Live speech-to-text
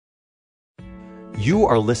You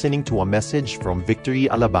are listening to a message from Victory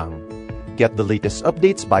Alabang. Get the latest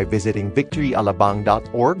updates by visiting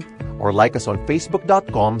victoryalabang.org or like us on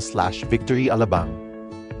facebook.com/victoryalabang.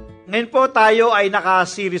 Ngayon po tayo ay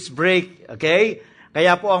naka-series break, okay?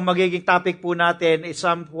 Kaya po ang magiging topic po natin is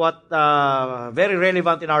somewhat very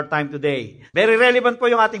relevant in our time today. Very relevant po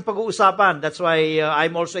yung ating pag-uusapan. That's why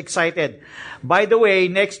I'm also excited. By the way,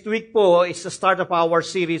 next week po is the start of our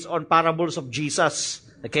series on parables of Jesus.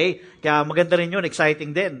 Okay? Kaya maganda rin yun,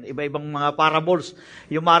 exciting din. Iba-ibang mga parables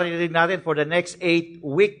yung marinig natin for the next 8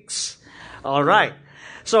 weeks. Alright.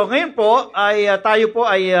 So ngayon po, tayo po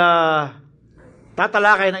ay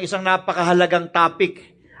tatalakay ng isang napakahalagang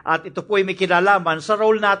topic. At ito po ay may kinalaman sa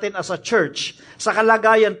role natin as a church sa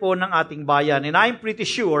kalagayan po ng ating bayan. And I'm pretty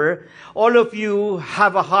sure all of you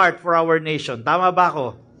have a heart for our nation. Tama ba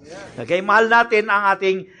ako? Okay, mahal natin ang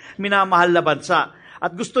ating minamahal na bansa.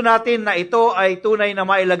 At gusto natin na ito ay tunay na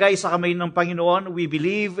mailagay sa kamay ng Panginoon. We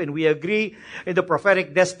believe and we agree in the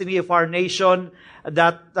prophetic destiny of our nation,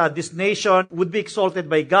 that this nation would be exalted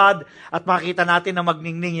by God at makita natin na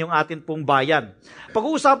magningning yung ating pong bayan.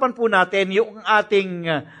 Pag-uusapan po natin yung ating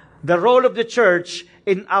the role of the church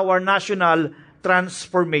in our national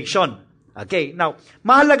transformation. Okay, now,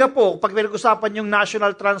 mahalaga po pag pinag-usapan yung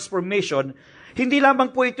national transformation, hindi lamang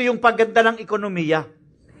po ito yung pagganda ng ekonomiya.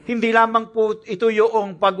 Hindi lamang po ito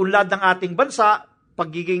yung pag-unlad ng ating bansa,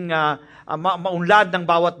 pagiging maunlad ng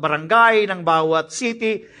bawat barangay, ng bawat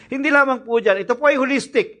city. Hindi lamang po dyan. Ito po ay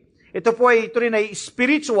holistic. Ito rin ay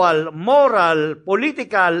spiritual, moral,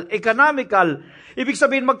 political, economical. Ibig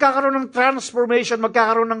sabihin, magkakaroon ng transformation,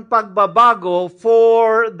 magkakaroon ng pagbabago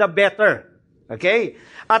for the better. Okay?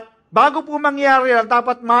 At bago po mangyari yan,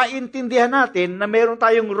 dapat maintindihan natin na meron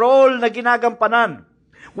tayong role na ginagampanan.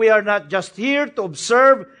 We are not just here to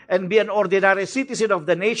observe and be an ordinary citizen of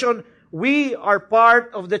the nation. We are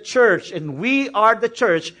part of the church, and we are the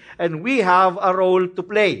church, and we have a role to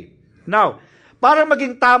play. Now, para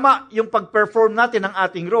maging tama yung pag-perform natin ng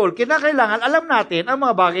ating role, kinakailangan alam natin ang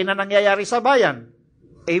mga bagay na nangyayari sa bayan.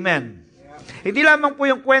 Amen. Hindi lamang po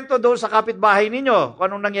yung kwento doon sa kapitbahay ninyo, kung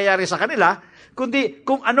anong nangyayari sa kanila, kundi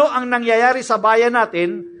kung ano ang nangyayari sa bayan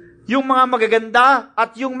natin, yung mga magaganda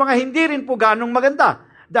at yung mga hindi rin po ganong maganda.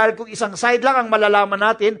 Dahil kung isang side lang ang malalaman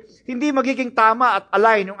natin, hindi magiging tama at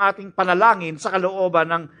align yung ating panalangin sa kalooban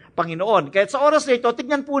ng Panginoon. Kaya sa oras na ito,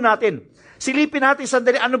 tignan po natin. Silipin natin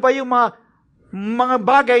sandali, ano ba yung mga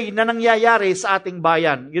bagay na nangyayari sa ating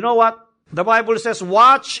bayan. You know what? The Bible says,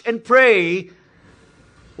 watch and pray.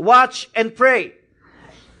 Watch and pray.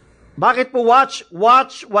 Bakit po watch?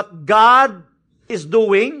 Watch what God is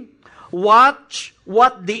doing. Watch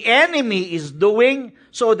what the enemy is doing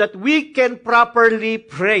so that we can properly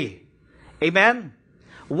pray. Amen?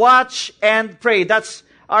 Watch and pray. That's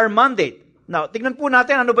our mandate. Now, tingnan po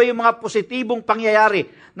natin ano ba yung mga positibong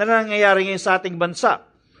pangyayari na nangyayari ngayon sa ating bansa.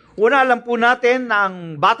 Una, alam po natin na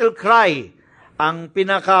ang battle cry, ang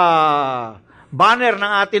pinaka-banner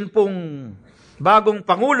ng atin pong bagong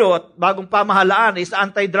Pangulo at bagong pamahalaan is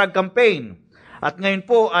anti-drug campaign. At ngayon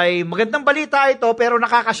po ay magandang balita ito pero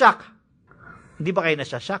nakakashock. Hindi ba kayo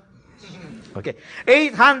nasashock? Okay.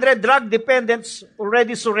 800 drug dependents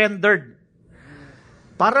already surrendered.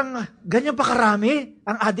 Parang ganyan pa karami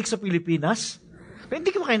ang addict sa Pilipinas?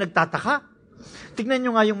 Hindi ka ba kayo nagtataka? Tignan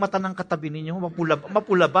nyo nga yung mata ng katabi ninyo,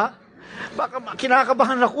 mapula ba? Baka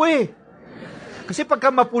kinakabahan ako eh. Kasi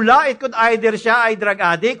pagka mapula, it could either siya ay drug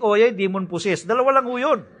addict o ay demon possessed. Dalawa lang ho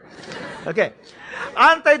yun. Okay.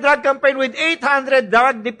 Anti-drug campaign with 800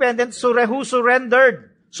 drug dependents who surrendered.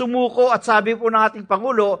 Sumuko at sabi po ng ating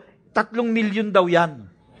Pangulo, 3 milyon daw yan.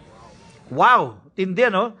 Wow! Tindi,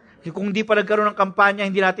 no? Kung hindi pa nagkaroon ng kampanya,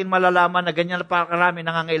 hindi natin malalaman na ganyan pa karami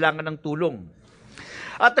nangangailangan ng tulong.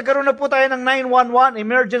 At nagkaroon na po tayo ng 911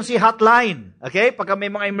 emergency hotline. Okay? Pagka may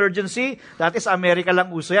mga emergency, dati sa Amerika lang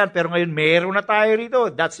uso yan. Pero ngayon, meron na tayo rito.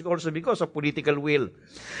 That's also because of political will.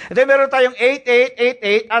 And then meron tayong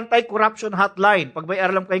 8888 anti-corruption hotline. Pag may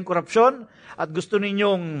alam kayong korupsyon at gusto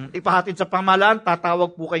ninyong ipahatid sa pamahalaan,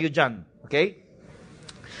 tatawag po kayo dyan. Okay?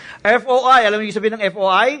 FOI, alam niyo sabihin ng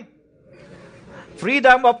FOI?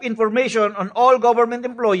 Freedom of Information on all government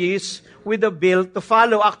employees with a bill to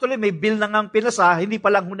follow. Actually, may bill na ngang pinasa, hindi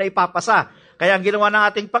pa lang na ipapasa. Kaya ang ginawa ng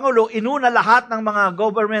ating Pangulo, inuna lahat ng mga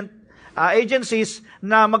government agencies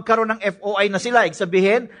na magkaroon ng FOI na sila. Ibig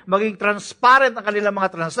sabihin, maging transparent ang kanilang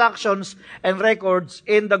mga transactions and records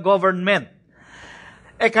in the government.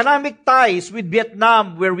 Economic ties with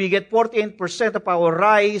Vietnam, where we get 48% of our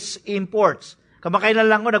rice imports. Kamakailan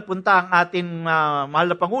lang nagpunta ang ating mahal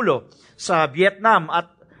na Pangulo sa Vietnam at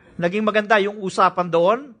naging maganda yung usapan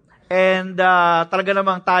doon. And talaga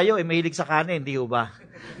namang tayo, mahilig sa kanin, di ba?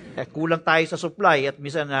 Kulang tayo sa supply at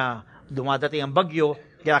minsan dumadating ang bagyo,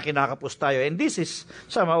 kaya kinakapos tayo. And this is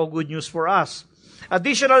somehow good news for us.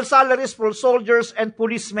 Additional salaries for soldiers and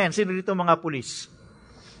policemen. Sino dito mga pulis?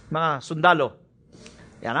 Mga sundalo.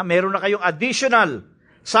 Yan meron na kayong additional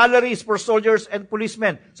salaries for soldiers and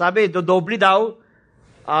policemen. Sabi, dodoble daw.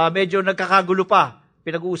 Medyo nagkakagulo pa.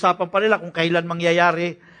 Pinag-uusapan pa nila kung kailan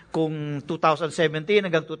mangyayari, kung 2017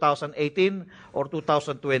 hanggang 2018 or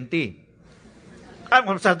 2020.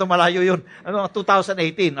 Masyadong malayo yun.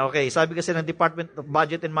 2018. Okay. Sabi kasi ng Department of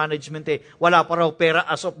Budget and Management, wala pa raw pera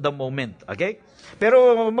as of the moment. Okay?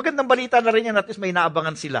 Pero magandang balita na rin yan, at least may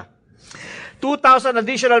naabangan sila. 2,000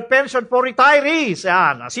 additional pension for retirees.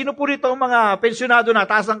 Yan. Sino po rito ang mga pensyonado na?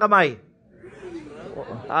 Taas ng kamay.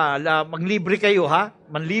 Manglibre kayo, ha?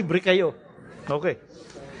 Manlibre kayo. Okay.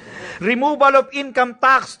 Removal of income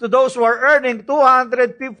tax to those who are earning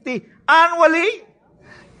 250 annually.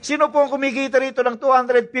 Sino po ang kumikita rito ng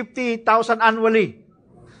 250,000 annually?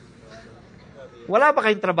 Wala ba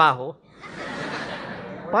kayong trabaho?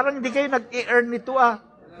 Parang hindi kayo nag-earn nito, Ha?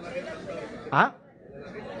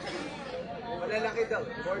 Malalaki daw.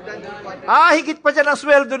 More than Higit pa dyan ang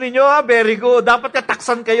sweldo ninyo, Very good. Dapat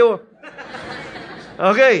kataksan kayo.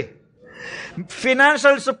 Okay.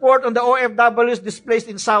 Financial support on the OFWs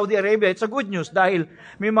displaced in Saudi Arabia. It's a good news dahil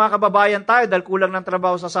may mga kababayan tayo dahil kulang ng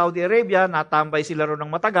trabaho sa Saudi Arabia, natambay sila ron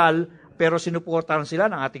ng matagal, pero sinuportahan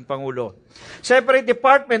sila ng ating Pangulo. Separate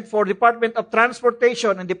department for Department of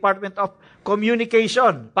Transportation and Department of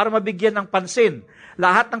Communication para mabigyan ng pansin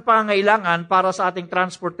lahat ng pangangailangan para sa ating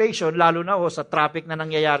transportation, lalo na sa traffic na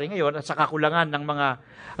nangyayari ngayon at sa kakulangan ng mga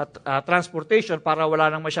transportation para wala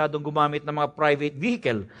nang masyadong gumamit ng mga private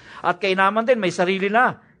vehicle. At kainaman din, may sarili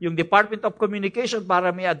na yung Department of Communication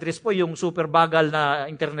para may address po yung super bagal na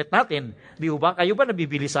internet natin. Di ba? Kayo ba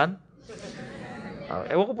nabibilisan?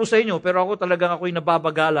 Ewan ko po sa inyo, pero ako talagang ako'y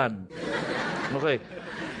nababagalan. Okay.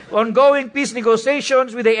 Ongoing peace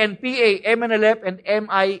negotiations with the NPA, MNLF, and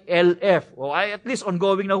MILF. At least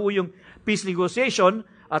ongoing na ho yung peace negotiation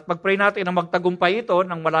at pag-pray natin na magtagumpay ito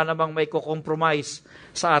nang wala namang may compromise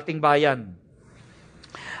sa ating bayan.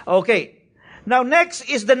 Okay. Now, next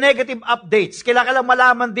is the negative updates. Kailangan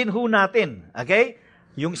malaman din ho natin. Okay?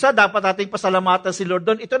 Yung isa, dapat ating pasalamatan si Lord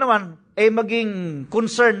doon. Ito naman, maging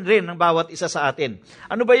concern rin ng bawat isa sa atin.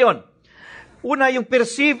 Ano ba yon? Una, yung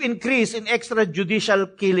perceived increase in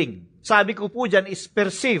extrajudicial killing. Sabi ko po dyan is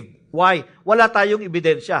perceived. Why? Wala tayong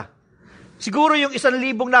ebidensya. Siguro yung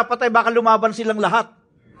 1,000 napatay, baka lumaban silang lahat.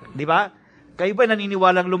 Di ba? Kayo ba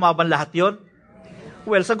naniniwalang lumaban lahat yon?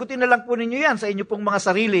 Well, sagutin na lang po ninyo yan sa inyo pong mga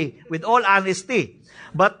sarili with all honesty.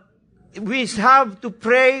 But we have to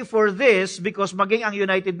pray for this because maging ang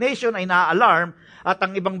United Nations ay na-alarm at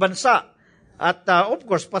ang ibang bansa. At of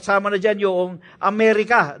course, pasama na dyan yung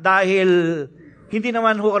Amerika dahil hindi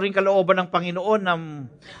naman ho rin kalooban ng Panginoon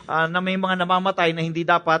na may mga namamatay na hindi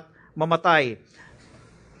dapat mamatay.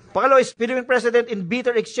 Pangalawa is Philippine President in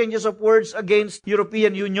bitter exchanges of words against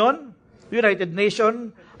European Union, United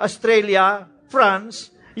Nations, Australia,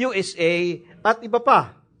 France, USA, at iba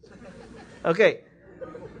pa. Okay.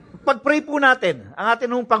 Pag-pray po natin ang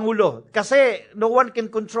ating Pangulo kasi no one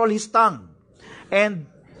can control his tongue. And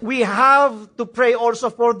we have to pray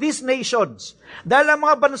also for these nations. Dahil ang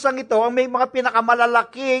mga bansang ito, ang may mga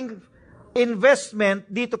pinakamalalaking investment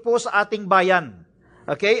dito po sa ating bayan.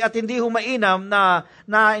 Okay? At hindi humainam na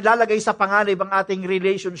ilalagay sa panganib ang ating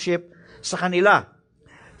relationship sa kanila.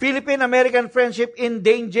 Philippine-American friendship in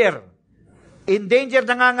danger. In danger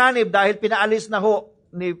nanganganib dahil pinaalis na ho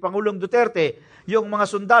ni Pangulong Duterte yung mga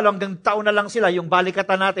sundalo hanggang taon na lang sila, yung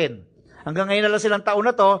balikatan natin. Hanggang ngayon na lang silang taon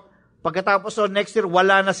na to, pagkatapos next year,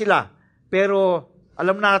 wala na sila. Pero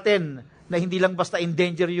alam natin na hindi lang basta in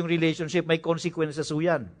danger yung relationship, may consequences ho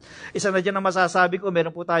yan. Isa na dyan ang masasabi ko, meron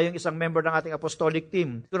po tayong isang member ng ating apostolic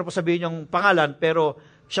team. Ito na po sabihin yung pangalan, pero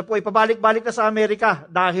siya po ay pabalik-balik na sa Amerika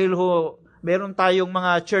dahil meron tayong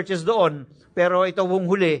mga churches doon, pero ito hong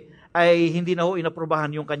huli ay hindi na ho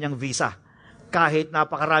inaprubahan yung kanyang visa. Kahit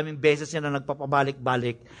napakaraming beses niya na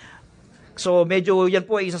nagpapabalik-balik. So medyo yan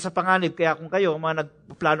po ay isa sa panganib. Kaya kung kayo,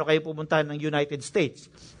 nagplano kayo pumunta ng United States,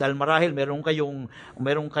 dahil marahil meron kayong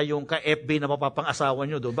ka-FB na mapapang-asawa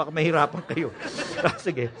nyo doon, baka mahirapan kayo.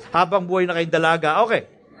 Sige, habang buhay na kayong dalaga. Okay.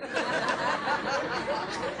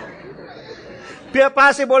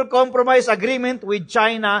 Possible compromise agreement with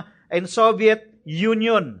China and Soviet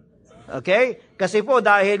Union. Okay? Kasi po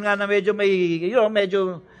dahil nga na medyo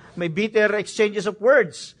may bitter exchanges of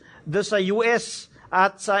words doon sa US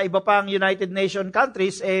at sa iba pang United Nation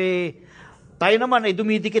countries, Tayo naman ay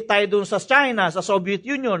dumidikit tayo doon sa China, sa Soviet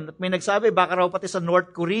Union, at may nagsabi, baka raw pati sa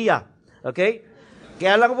North Korea. Okay?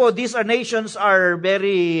 Kaya lang po, these are nations are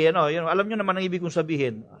very, alam nyo naman ang ibig kong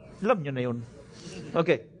sabihin. Alam nyo na yun.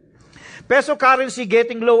 Okay. Peso currency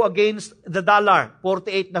getting low against the dollar.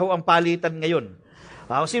 48 na ho ang palitan ngayon.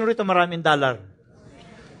 Sino rito maraming dollar?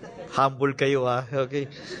 Humble kayo, ha? Okay.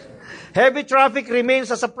 Heavy traffic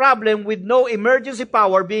remains as a problem with no emergency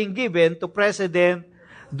power being given to President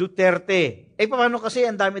Duterte. Paano kasi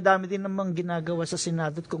ang dami-dami din namang ginagawa sa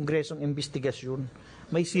Senado at Kongresong investigasyon.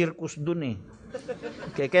 May circus dun eh.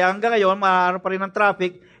 Okay, kaya hanggang ngayon, maaari pa rin ang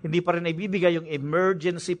traffic, hindi pa rin ibibigay yung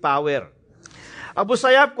emergency power. Abu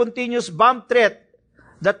Sayyaf continues bomb threat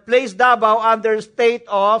that placed Davao under state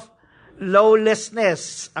of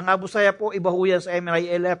lawlessness. Ang Abu Sayyaf po, iba ho yan sa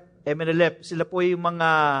MNLF. Sila po yung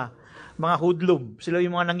mga hoodlum. Sila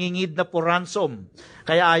yung mga nangingid na po ransom.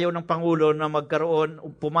 Kaya ayaw ng Pangulo na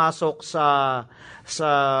pumasok sa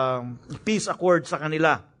peace accord sa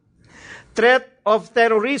kanila. Threat of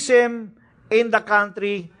terrorism in the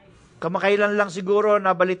country. Kamakailan lang siguro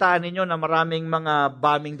na balitaan ninyo na maraming mga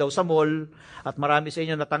bombing daw sa mall at marami sa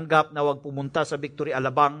inyo natanggap na huwag pumunta sa Victory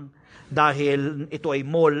Alabang dahil ito ay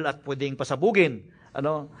mall at pwedeng pasabugin.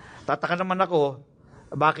 Tataka naman ako,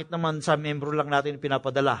 bakit naman sa membro lang natin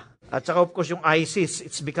pinapadala? At saka of course yung ISIS,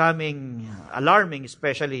 it's becoming alarming,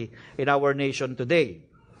 especially in our nation today.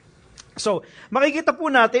 So, makikita po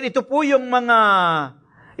natin, ito po yung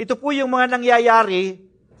mga nangyayari,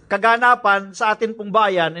 kaganapan sa atin pong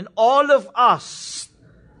bayan, and all of us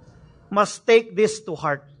must take this to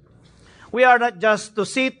heart. We are not just to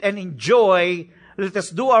sit and enjoy, let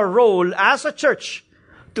us do our role as a church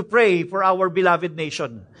to pray for our beloved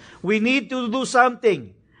nation. We need to do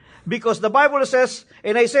something. Because the Bible says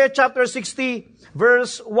in Isaiah chapter 60,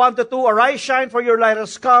 verse 1 to 2, Arise, shine, for your light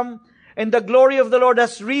has come, and the glory of the Lord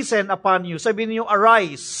has risen upon you. Sabihin niyo,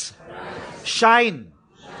 arise. Shine.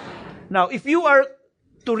 Now, if you are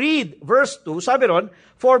to read verse 2, sabi ron,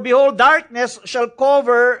 For behold, darkness shall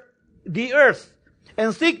cover the earth,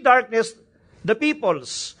 and thick darkness the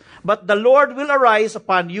peoples. But the Lord will arise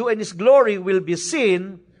upon you, and His glory will be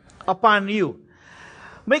seen upon you.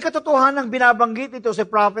 May katotohanang binabanggit ito si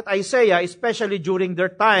Prophet Isaiah, especially during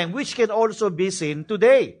their time, which can also be seen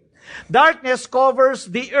today. Darkness covers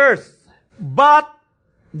the earth, but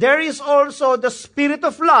there is also the Spirit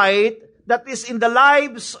of light that is in the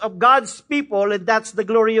lives of God's people, and that's the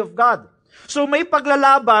glory of God. So may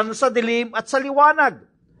paglalaban sa dilim at sa liwanag.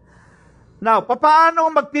 Now, paano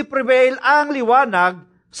magpiprevail ang liwanag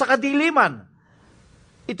sa kadiliman?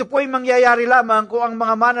 Ito po ay mangyayari lamang kung ang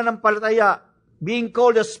mga mananampalataya, being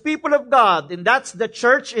called as people of God, and that's the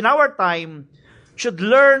church in our time, should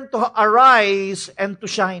learn to arise and to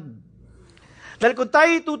shine. Dahil kung tayo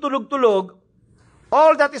tutulog-tulog,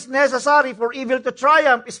 all that is necessary for evil to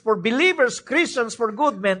triumph is for believers, Christians, for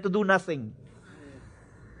good men to do nothing.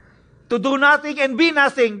 To do nothing and be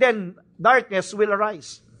nothing, then darkness will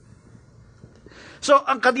arise. So,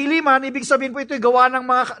 ang kadiliman, ibig sabihin po ito, gawa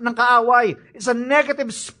ng kaaway. It's a negative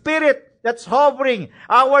spirit that's hovering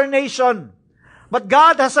our nation. But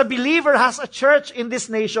God has a believer, has a church in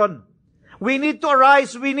this nation. We need to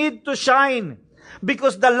arise, we need to shine.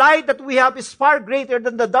 Because the light that we have is far greater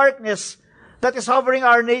than the darkness that is hovering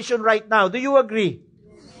our nation right now. Do you agree?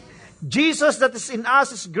 Jesus that is in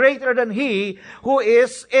us is greater than He who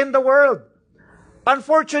is in the world.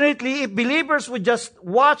 Unfortunately, if believers would just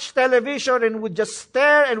watch television and would just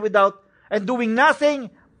stare and doing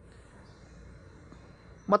nothing,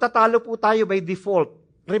 matatalo po tayo by default.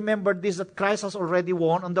 Remember this, that Christ has already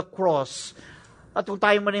won on the cross. At kung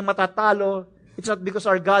tayo man ay matatalo, it's not because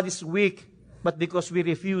our God is weak, but because we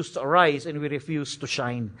refuse to arise and we refuse to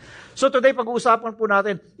shine. So today, pag-uusapan po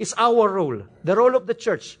natin is our role, the role of the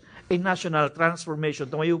church in national transformation.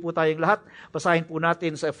 Tumayo po tayong lahat. Basahin po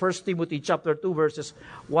natin sa 1 Timothy chapter 2 verses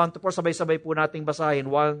 1 to 4. Sabay-sabay po nating basahin.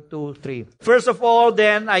 1, 2, 3. First of all,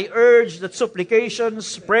 then, I urge that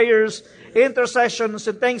supplications, prayers, intercessions,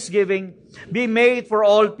 and thanksgiving be made for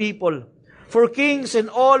all people, for kings and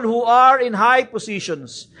all who are in high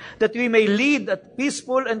positions, that we may lead a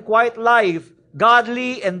peaceful and quiet life,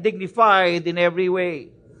 godly and dignified in every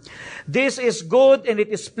way. This is good and it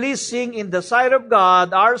is pleasing in the sight of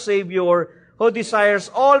God, our Savior, who desires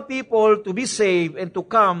all people to be saved and to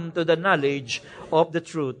come to the knowledge of the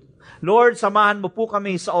truth. Lord, samahan mo po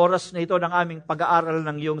kami sa oras na ito ng aming pag-aaral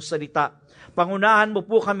ng iyong salita. Pangunahan mo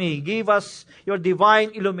po kami. Give us your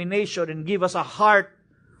divine illumination and give us a heart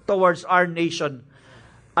towards our nation.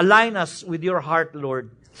 Align us with your heart, Lord.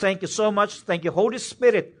 Thank you so much. Thank you, Holy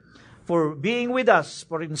Spirit, for being with us,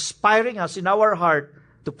 for inspiring us in our heart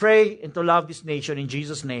to pray and to love this nation in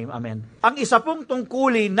Jesus' name. Amen. Ang isa pong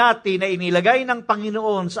tungkulin natin na inilagay ng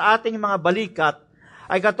Panginoon sa ating mga balikat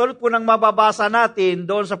ay katulad po ng mababasa natin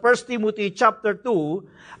doon sa 1 Timothy chapter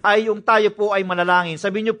 2 ay yung tayo po ay manalangin.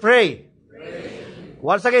 Sabi niyo, pray.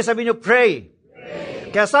 Once again, sabi niyo, pray.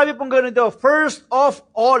 Kaya sabi pong ganito, first of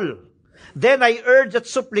all, then I urge that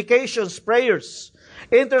supplications, prayers,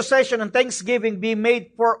 intercession, and thanksgiving be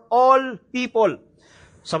made for all people.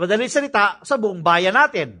 Sa madaling salita, sa buong bayan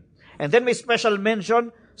natin. And then may special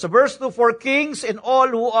mention sa verse 2, for kings and all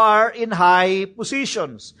who are in high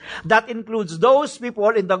positions. That includes those people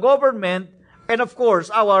in the government and of course,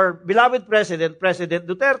 our beloved President, President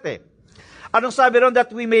Duterte. Anong sabi ron? That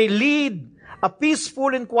we may lead a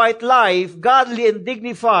peaceful and quiet life, godly and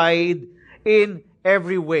dignified in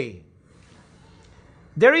every way.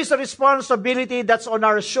 There is a responsibility that's on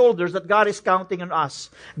our shoulders that God is counting on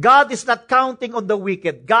us. God is not counting on the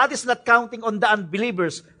wicked. God is not counting on the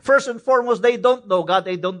unbelievers. First and foremost, they don't know God.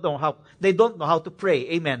 They don't know how to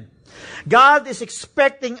pray. Amen. God is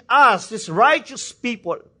expecting us, His righteous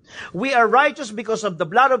people. We are righteous because of the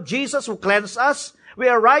blood of Jesus who cleansed us. We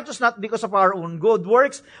are righteous not because of our own good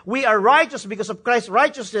works. We are righteous because of Christ's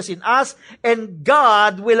righteousness in us. And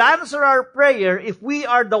God will answer our prayer if we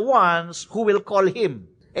are the ones who will call Him.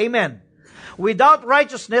 Amen. Without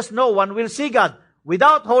righteousness, no one will see God.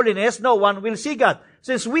 Without holiness, no one will see God.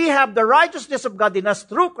 Since we have the righteousness of God in us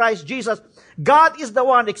through Christ Jesus, God is the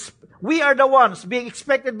one, we are the ones being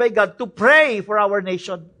expected by God to pray for our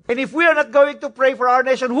nation. And if we are not going to pray for our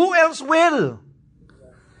nation, who else will?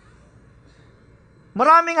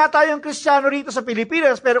 Marami nga tayong Kristiyano rito sa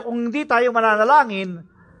Pilipinas, pero kung hindi tayo mananalangin,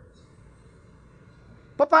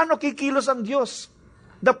 paano kikilos ang Diyos?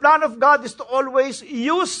 The plan of God is to always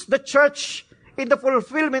use the church in the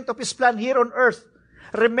fulfillment of His plan here on earth.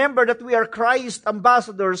 Remember that we are Christ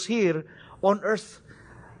ambassadors here on earth.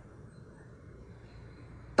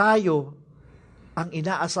 Tayo ang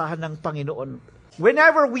inaasahan ng Panginoon.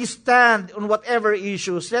 Whenever we stand on whatever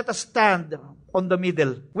issues, let us stand on the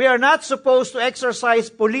middle. We are not supposed to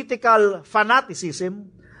exercise political fanaticism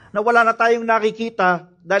na wala na tayong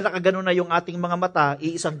nakikita dahil nakagano na yung ating mga mata,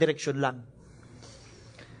 iisang direksyon lang.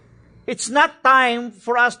 It's not time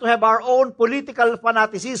for us to have our own political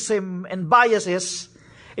fanaticism and biases.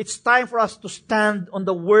 It's time for us to stand on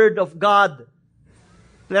the Word of God.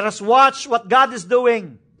 Let us watch what God is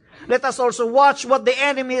doing. Let us also watch what the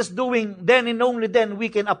enemy is doing. Then and only then we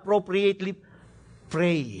can appropriately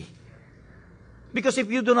pray. Because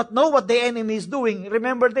if you do not know what the enemy is doing,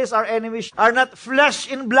 remember this, our enemies are not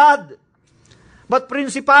flesh and blood, but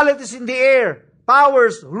principalities in the air,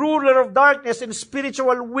 powers, ruler of darkness, and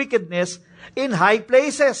spiritual wickedness in high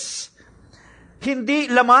places.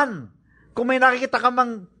 Hindi laman. Kung may nakikita ka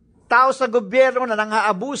mang tao sa gobyerno na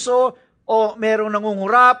nang-aabuso, o merong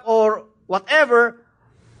nangungurap, or whatever,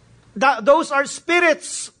 those are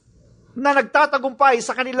spirits na nagtatagumpay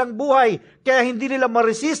sa kanilang buhay, kaya hindi nila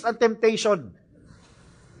ma-resist ang temptation.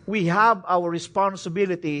 We have our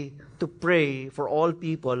responsibility to pray for all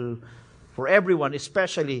people, for everyone,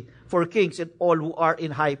 especially for kings and all who are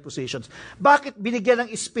in high positions. Bakit binigyan ng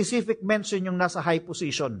specific mention yung nasa high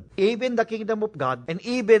position? Even the kingdom of God and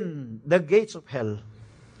even the gates of hell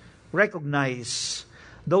recognize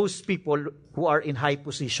those people who are in high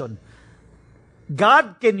position.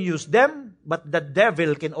 God can use them, but the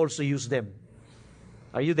devil can also use them.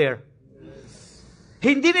 Are you there?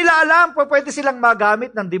 Hindi nila alam kung pwede silang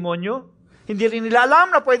magamit ng demonyo. Hindi rin nila alam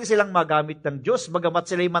na pwede silang magamit ng Diyos, bagamat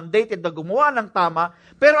sila'y mandated na gumawa ng tama.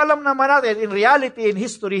 Pero alam naman natin, in reality, in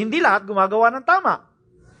history, hindi lahat gumagawa ng tama.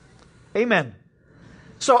 Amen.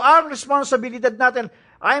 So, our responsibility natin,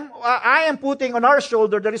 I am putting on our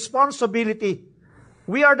shoulder the responsibility.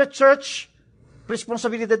 We are the church,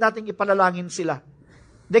 responsibility natin ipanalangin sila.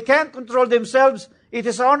 They can't control themselves. It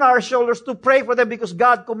is on our shoulders to pray for them because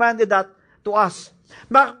God commanded that to us.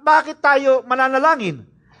 Bakit tayo mananalangin?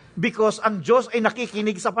 Because ang Diyos ay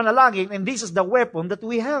nakikinig sa panalangin and this is the weapon that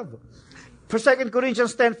we have. For 2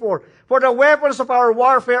 Corinthians 10:4, for the weapons of our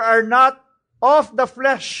warfare are not of the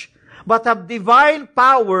flesh, but have divine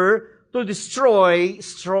power to destroy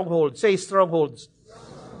strongholds. Say strongholds.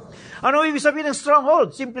 Ano ibig sabihin ng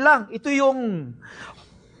stronghold? Simple lang. Ito yung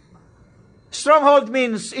stronghold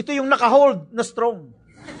means, ito yung nakahold na strong.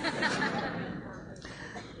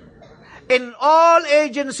 In all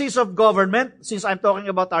agencies of government, since I'm talking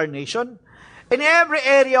about our nation, in every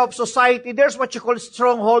area of society, there's what you call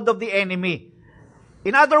stronghold of the enemy.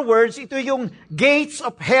 In other words, ito yung gates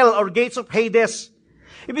of hell or gates of Hades.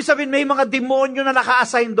 Ibig sabihin, may mga demonyo na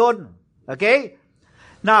naka-assign doon. Okay?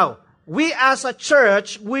 Now, we as a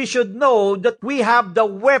church, we should know that we have the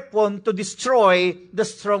weapon to destroy the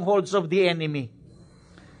strongholds of the enemy.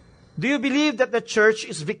 Do you believe that the church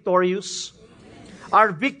is victorious?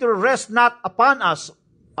 Our victory rests not upon us.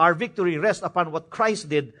 Our victory rests upon what Christ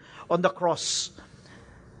did on the cross.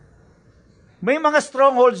 May mga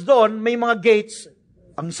strongholds doon, may mga gates.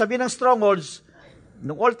 Ang sabi ng strongholds,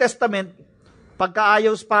 ng Old Testament,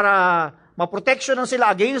 pagkaayos para maprotection ng sila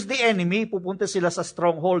against the enemy, pupunta sila sa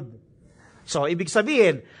stronghold. So, ibig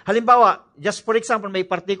sabihin, halimbawa, just for example, may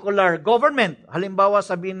particular government. Halimbawa,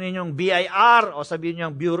 sabihin ninyong BIR o sabihin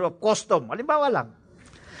ninyong Bureau of Custom. Halimbawa lang.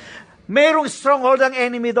 Mayroong stronghold ang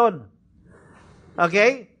enemy doon.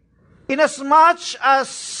 Okay? Inasmuch as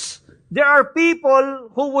there are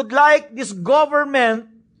people who would like this government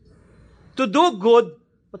to do good,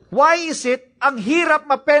 but why is it ang hirap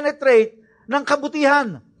ma-penetrate ng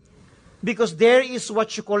kabutihan? Because there is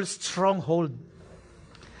what you call stronghold.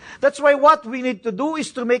 That's why what we need to do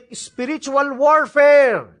is to make spiritual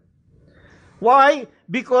warfare. Why?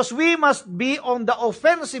 Because we must be on the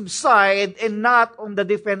offensive side and not on the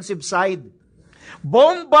defensive side.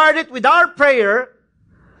 Bombard it with our prayer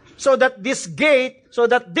so that this gate, so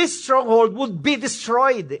that this stronghold would be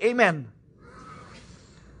destroyed. Amen.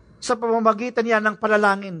 Sa pamamagitan yan ng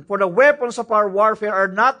panalangin, for the weapons of our warfare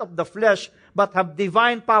are not of the flesh, but have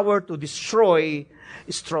divine power to destroy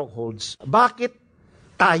strongholds. Bakit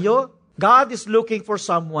tayo? God is looking for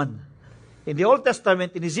someone. In the Old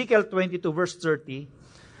Testament, in Ezekiel 22 verse 30,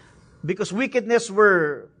 because wickedness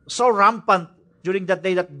were so rampant during that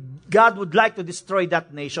day that God would like to destroy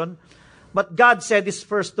that nation, but God said this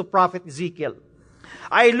first to prophet Ezekiel,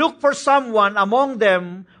 I look for someone among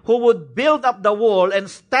them who would build up the wall and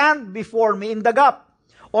stand before me in the gap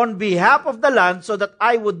on behalf of the land so that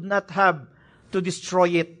I would not have to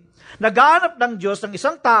destroy it. Naghahanap ng Diyos ng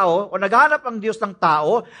isang tao o naghahanap ang Diyos ng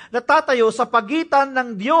tao na tatayo sa pagitan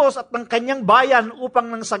ng Diyos at ng kanyang bayan upang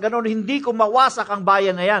nang sa ganon hindi ko mawasak ang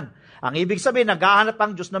bayan na yan. Ang ibig sabihin, naghahanap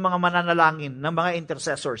ang Diyos ng mga mananalangin, ng mga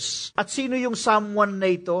intercessors. At sino yung someone na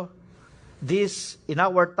ito? This, in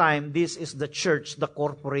our time, this is the church, the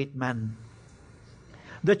corporate man.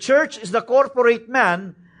 The church is the corporate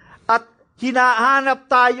man at hinahanap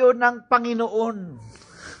tayo ng Panginoon.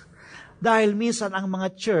 Dahil minsan ang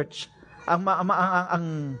mga church, ang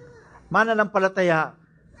mananampalataya,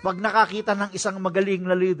 pag nakakita ng isang magaling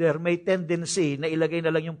na leader, may tendency na ilagay na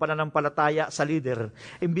lang yung pananampalataya sa leader,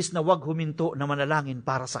 imbis na wag huminto na manalangin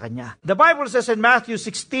para sa kanya. The Bible says in Matthew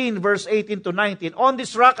 16, verse 18 to 19, On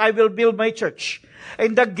this rock I will build my church,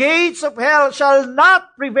 and the gates of hell shall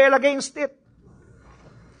not prevail against it.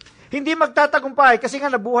 Hindi magtatagumpay kasi nga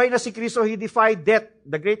nabuhay na si Kristo, He defied death.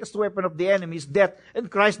 The greatest weapon of the enemy is death, and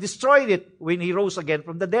Christ destroyed it when He rose again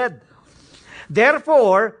from the dead.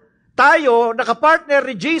 Therefore, tayo, nakapartner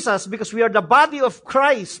ni Jesus because we are the body of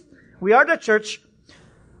Christ. We are the church.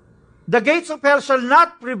 The gates of hell shall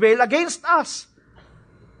not prevail against us.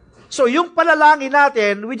 So yung panalangin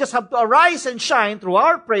natin, we just have to arise and shine through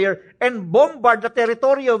our prayer and bombard the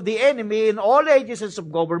territory of the enemy in all agencies of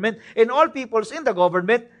government, in all peoples in the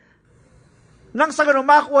government, nang sa ganun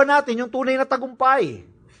makuha natin yung tunay na tagumpay.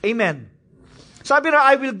 Amen. Sabi na,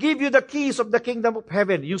 I will give you the keys of the kingdom of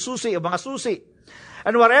heaven. Yung susi, yung mga susi.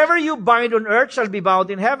 And whatever you bind on earth shall be bound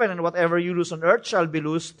in heaven, and whatever you loose on earth shall be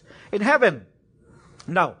loosed in heaven.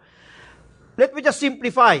 Now, let me just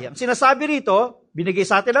simplify. Ang sinasabi rito, binigay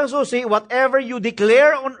sa atin ang susi, whatever you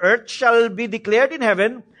declare on earth shall be declared in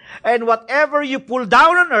heaven, and whatever you pull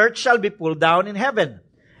down on earth shall be pulled down in heaven.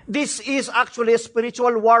 This is actually a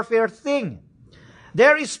spiritual warfare thing.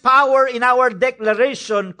 There is power in our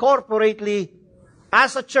declaration corporately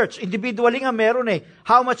as a church. Individually nga meron eh.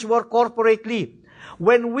 How much more corporately?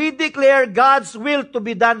 When we declare God's will to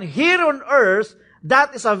be done here on earth,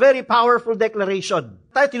 that is a very powerful declaration.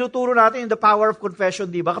 Tayo tinuturo natin in the power of confession,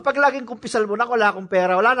 di ba? Kapag laging kumpisal mo na, wala akong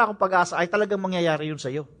pera, wala na akong pag-asa, ay talagang mangyayari yun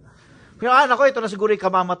sa'yo. Pero anak ko, ito na siguro yung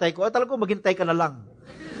kamamatay ko, ay talagang maghintay ka na lang.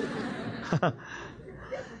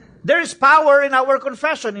 There is power in our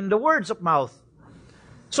confession, in the words of mouth.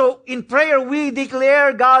 So, in prayer, we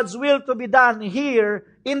declare God's will to be done here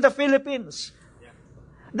in the Philippines.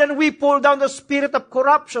 Then we pull down the spirit of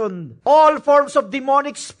corruption, all forms of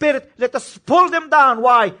demonic spirit. Let us pull them down.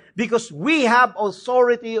 Why? Because we have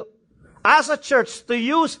authority as a church to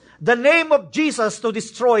use the name of Jesus to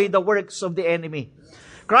destroy the works of the enemy.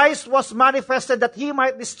 Christ was manifested that He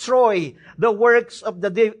might destroy the works of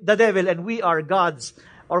the devil, and we are God's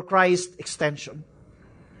or Christ's extension.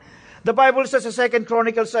 The Bible says in 2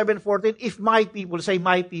 Chronicles 7:14, if my people, say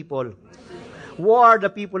my people, who are the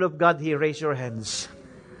people of God here? Raise your hands.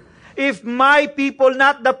 If my people,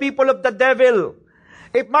 not the people of the devil,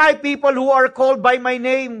 If my people who are called by my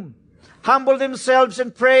name humble themselves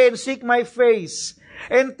and pray and seek my face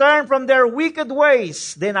and turn from their wicked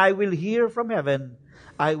ways, then I will hear from heaven.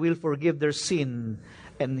 I will forgive their sin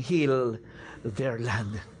and heal their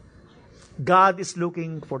land. God is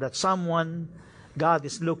looking for that someone. God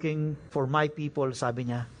is looking for my people,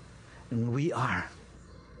 sabi niya. And we are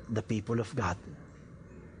the people of God.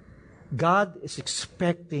 God is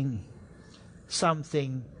expecting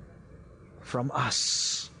something from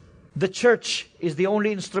us. The church is the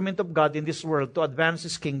only instrument of God in this world to advance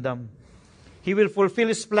His kingdom. He will fulfill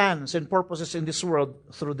His plans and purposes in this world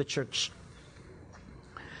through the church.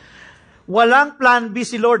 Walang plan B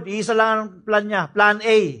si Lord. Isa lang ang plan niya. Plan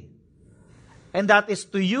A. And that is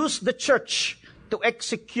to use the church to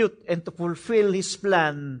execute and to fulfill His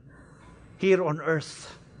plan here on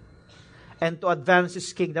earth. And to advance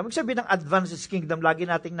His kingdom. Ibig sabihin ng advance His kingdom, lagi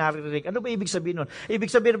nating naririnig. Ano ba ibig sabihin nun? Ibig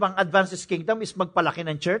sabihin bang advance His kingdom is magpalaki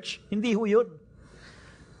ng church? Hindi ho yun.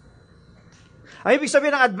 Ay ibig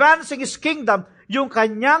sabihin ng advancing His kingdom, yung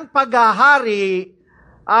kanyang paghahari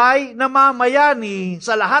ay namamayani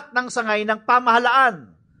sa lahat ng sangay ng pamahalaan.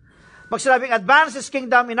 Pag sinabing advance His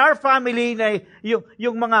kingdom in our family, na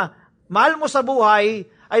yung mga mahal mo sa buhay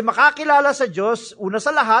ay makakilala sa Diyos, una sa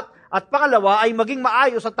lahat, at pangalawa ay maging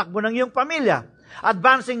maayos sa takbo ng iyong pamilya.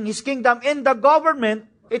 Advancing His kingdom in the government,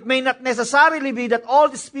 it may not necessarily be that all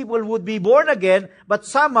these people would be born again, but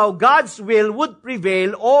somehow God's will would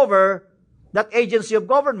prevail over that agency of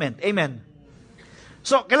government. Amen.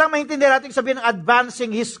 So, kailangan maintindihan natin sabihin ng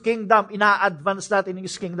advancing His kingdom. Ina-advance natin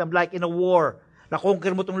His kingdom like in a war.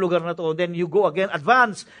 Na-conquer mo itong lugar na to, then you go again,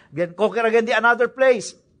 advance, then conquer again the another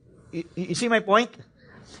place. You see my point?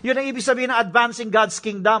 Yun ang ibig sabihin ng advancing God's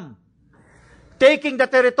kingdom. Taking the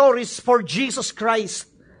territories for Jesus Christ.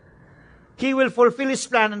 He will fulfill His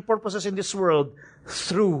plan and purposes in this world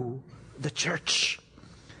through the church.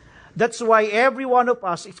 That's why every one of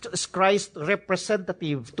us is Christ's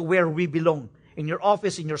representative to where we belong. In your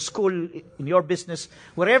office, in your school, in your business,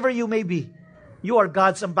 wherever you may be, you are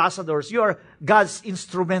God's ambassadors. You are God's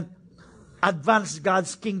instrument. Advance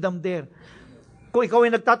God's kingdom there. Kung ikaw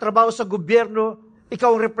ay nagtatrabaho sa gobyerno,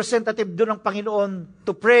 ikaw ang representative doon ng Panginoon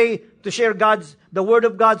to pray, to share the Word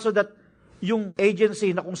of God so that yung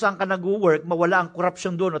agency na kung saan ka nag-work, mawala ang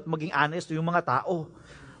corruption doon at maging honest yung mga tao.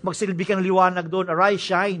 Magsilbi kang liwanag doon. Arise,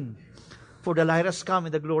 shine. For the light has come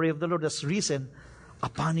and the glory of the Lord has risen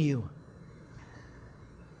upon you.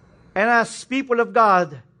 And as people of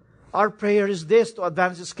God, our prayer is this, to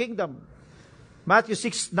advance His kingdom. Matthew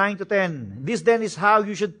 6:9-10. This then is how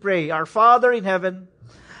you should pray. Our Father in heaven,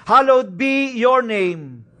 hallowed be your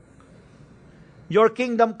name. Your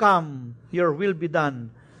kingdom come. Your will be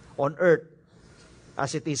done on earth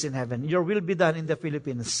as it is in heaven. Your will be done in the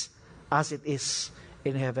Philippines as it is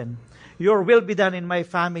in heaven. Your will be done in my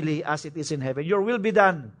family as it is in heaven. Your will be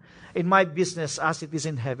done in my business as it is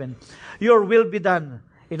in heaven. Your will be done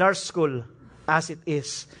in our school as it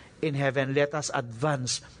is in heaven. Let us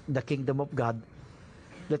advance the kingdom of God.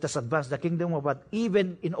 Let us advance the kingdom of God,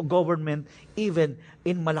 even in government, even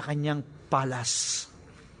in Malacanang Palace.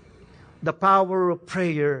 The power of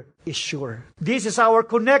prayer is sure. This is our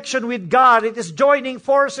connection with God. It is joining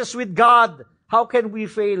forces with God. How can we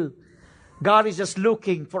fail? God is just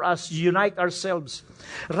looking for us to unite ourselves.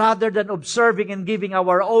 Rather than observing and giving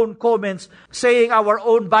our own comments, saying our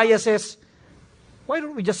own biases, why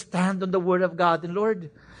don't we just stand on the Word of God and Lord,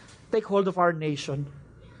 take hold of our nation.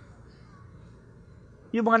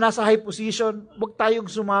 Yung mga nasa high position, huwag tayong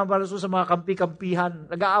sumama sa mga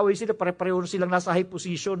kampi-kampihan. Nag-aaway sila, pare-pareho silang nasa high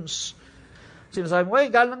positions. Sinasabi mo,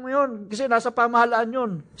 galang mo yun, kasi nasa pamahalaan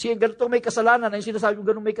yun. Siya ganito may kasalanan, ay sinasabi mo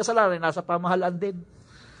ganun may kasalanan, ay nasa pamahalaan din.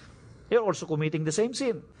 They're also committing the same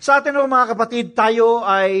sin. Sa atin mga kapatid, tayo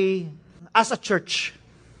ay as a church.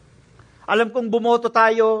 Alam kong bumoto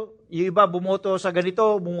tayo, yung iba bumoto sa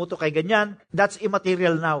ganito, bumoto kay ganyan. That's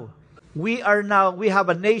immaterial now. We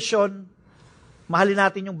have a nation. Mahalin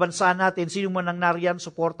natin yung bansa natin. Sino man ang nariyan,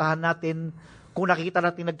 suportahan natin. Kung nakikita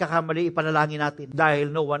natin nagkakamali, ipanalangin natin.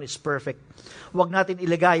 Dahil no one is perfect. Huwag natin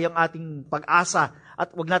ilagay ang ating pag-asa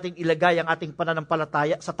at huwag natin ilagay ang ating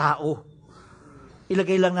pananampalataya sa tao.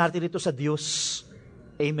 Ilagay lang natin ito sa Diyos.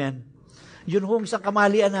 Amen. Yun hong isang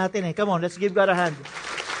kamalian natin. Come on, let's give God a hand.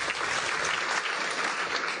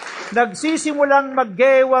 Nagsisimulang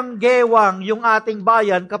maggewang-gewang yung ating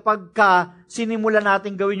bayan kapag sinimulan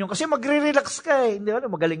natin gawin yun. Kasi magre-relax ka eh. Hindi,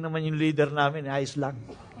 magaling naman yung leader namin. Ayos lang.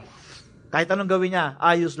 Kahit anong gawin niya,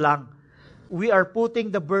 ayos lang. We are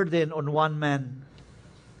putting the burden on one man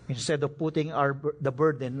instead of putting the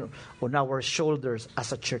burden on our shoulders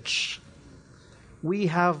as a church. We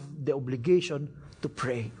have the obligation to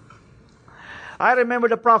pray. I remember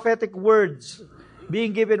the prophetic words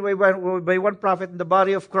being given by one prophet in the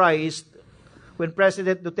body of Christ when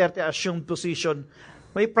President Duterte assumed position.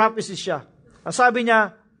 May prophecy siya. Ang sabi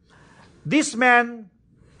niya, this man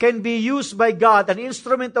can be used by God, an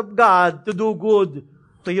instrument of God, to do good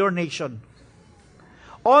to your nation.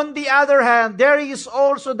 On the other hand, there is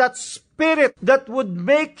also that spirit that would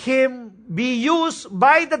make him be used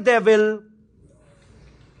by the devil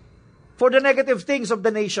for the negative things of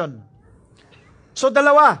the nation. So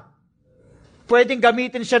dalawa. Pwedeng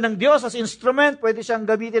gamitin siya ng Diyos as instrument, pwede siyang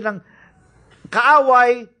gamitin ng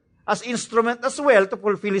kaaway as instrument as well to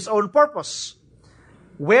fulfill His own purpose.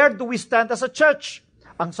 Where do we stand as a church?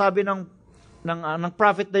 Ang sabi ng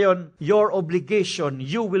prophet na yon, your obligation,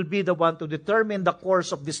 you will be the one to determine the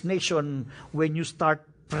course of this nation when you start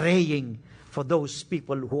praying for those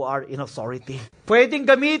people who are in authority. Pwedeng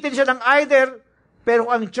gamitin siya ng either,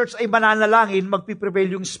 pero ang church ay mananalangin,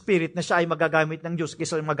 magpiprevail yung spirit na siya ay magagamit ng Diyos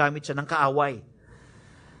kaysa magamit siya ng kaaway.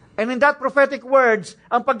 And in that prophetic words,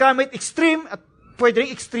 ang paggamit extreme at pwede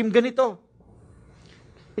rin extreme ganito.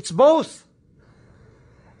 It's both.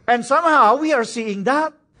 And somehow, we are seeing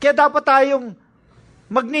that. Kaya dapat tayong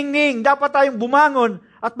magningning, dapat tayong bumangon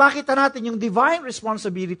at makita natin yung divine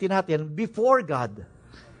responsibility natin before God.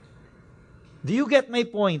 Do you get my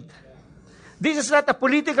point? This is not a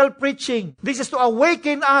political preaching. This is to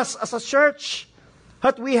awaken us as a church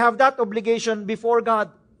that we have that obligation before God.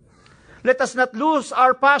 Let us not lose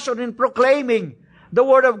our passion in proclaiming the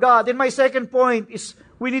Word of God. And my second point is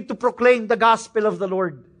we need to proclaim the gospel of the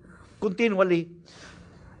Lord continually.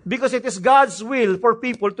 Because it is God's will for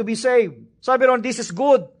people to be saved. Sabi ron, this is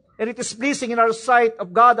good and it is pleasing in our sight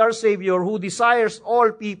of God our Savior who desires all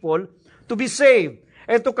people to be saved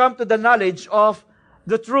and to come to the knowledge of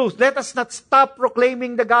the truth. Let us not stop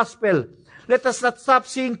proclaiming the gospel. Let us not stop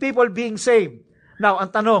seeing people being saved. Now, ang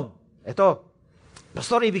tanong, ito,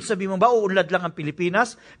 Pastor, ibig sabihin mo ba, uunlad lang ang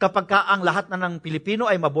Pilipinas kapag ang lahat na ng Pilipino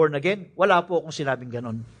ay maborn again? Wala po akong sinabing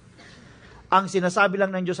ganon. Ang sinasabi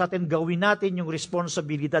lang ng Diyos sa atin, gawin natin yung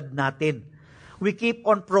responsibilidad natin. We keep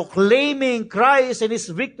on proclaiming Christ and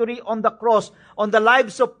His victory on the cross, on the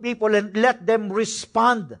lives of people, and let them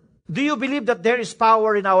respond. Do you believe that there is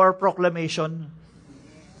power in our proclamation?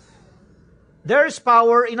 There is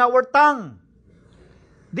power in our tongue.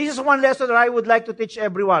 This is one lesson that I would like to teach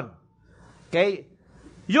everyone. Okay?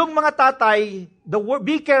 Yung mga tatay,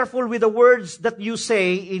 be careful with the words that you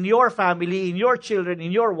say in your family, in your children,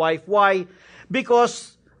 in your wife. Why?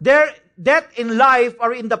 Because death and life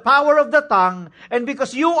are in the power of the tongue, and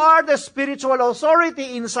because you are the spiritual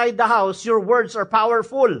authority inside the house, your words are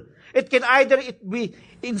powerful. It can either be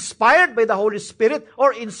inspired by the Holy Spirit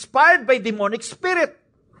or inspired by demonic spirit.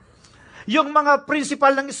 Yung mga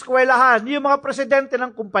principal ng eskwelahan, yung mga presidente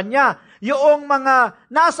ng kumpanya, yung mga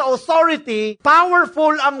nasa authority,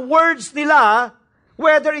 powerful ang words nila,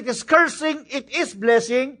 whether it is cursing, it is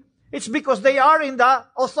blessing, it's because they are in the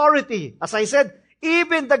authority. As I said,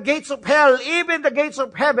 even the gates of hell, even the gates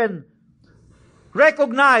of heaven,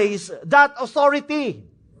 recognize that authority.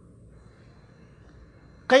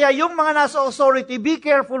 Kaya yung mga nasa authority, be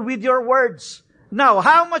careful with your words. Now,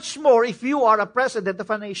 how much more if you are a president of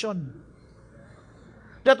a nation?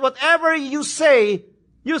 That whatever you say,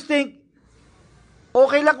 you think,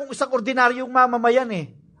 okay lang kung isang ordinaryong mamamayan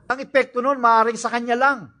eh. Ang epekto nun, maaaring sa kanya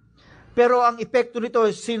lang. Pero ang epekto nito,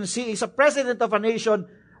 since he is a president of a nation,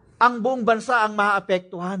 ang buong bansa ang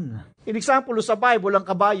maaapektuhan. In example, sa Bible, ang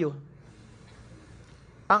kabayo.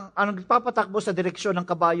 Ang nagpapatakbo sa direksyon ng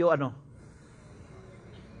kabayo,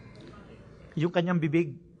 yung kanyang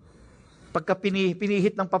bibig. Pagka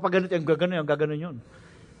pinihit ng papaganito, yung gaganon yun.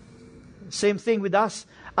 Same thing with us.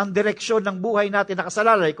 Ang direksyon ng buhay natin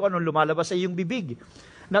nakasalalay kung anong lumalabas sa iyong bibig.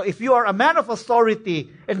 Now, if you are a man of authority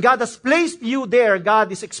and God has placed you there,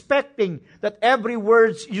 God is expecting that every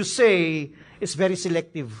word you say is very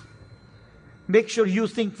selective. Make sure you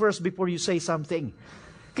think first before you say something.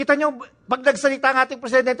 Kita nyo, pag nagsalita ang ating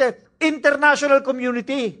presidente, international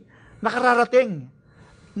community, nakararating,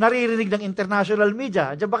 naririnig ng international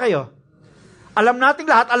media. Diyan ba kayo? Alam nating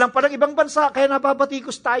lahat, alam pa ng ibang bansa, kaya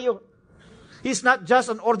nababatikos tayo. He's not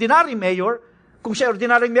just an ordinary mayor. Kung siya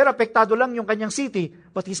ordinary mayor, apektado lang yung kanyang city.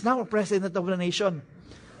 But he's now a president of the nation.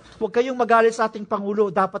 Huwag kayong magalit sa ating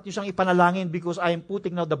Pangulo. Dapat nyo siyang ipanalangin because I am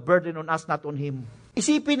putting now the burden on us, not on him.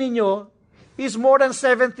 Isipin ninyo, he's more than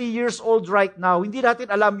 70 years old right now. Hindi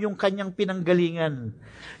natin alam yung kanyang pinanggalingan,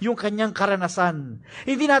 yung kanyang karanasan.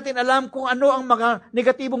 Hindi natin alam kung ano ang mga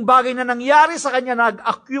negatibong bagay na nangyari sa kanya,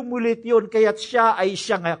 nag-accumulate yun, kaya't siya ay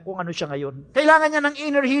siya kung ano siya ngayon. Kailangan niya ng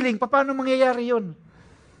inner healing. Paano mangyayari yun?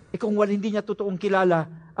 Kung hindi niya totoong kilala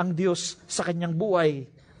ang Diyos sa kanyang buhay,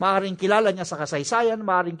 Maaring kilala niya sa kasaysayan,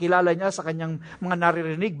 maaring kilala niya sa kanyang mga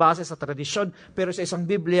naririnig base sa tradisyon, pero sa isang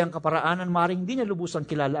Biblia ang kaparaanan, maaring hindi niya lubusang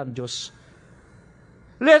kilala ang Diyos.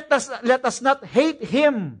 Let us not hate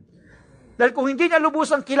Him. Dahil kung hindi niya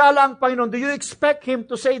lubusang kilala ang Panginoon, do you expect Him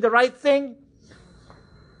to say the right thing?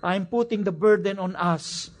 I'm putting the burden on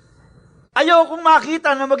us. Ayokong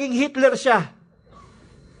makita na maging Hitler siya.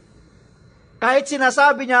 Kahit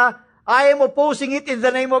sinasabi niya, I am opposing it in the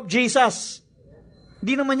name of Jesus.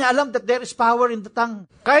 Di naman niya alam that there is power in the tongue.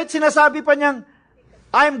 Kahit sinasabi pa niyang,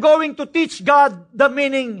 I'm going to teach God the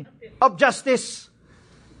meaning of justice.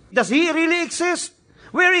 Does He really exist?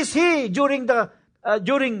 Where is He during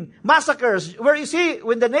massacres? Where is He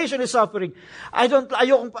when the nation is suffering?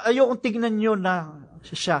 Ayokong tignan niyo na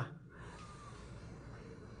siya.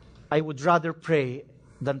 I would rather pray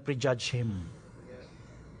than prejudge Him.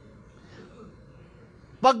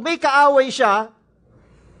 Pag may kaaway siya,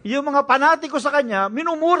 yung mga panatiko sa kanya,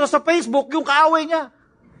 minumura sa Facebook yung kaaway niya.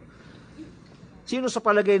 Sino sa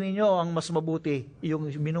palagay ninyo ang mas mabuti? Yung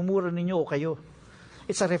minumura ninyo o kayo?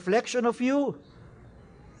 It's a reflection of you.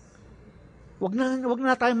 Wag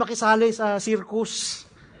na tayong makisali sa circus.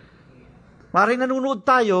 Maring nanonood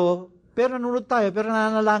tayo, pero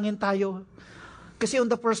nananalangin tayo. Kasi on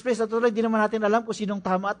the first place, natuloy, di naman natin alam kung sinong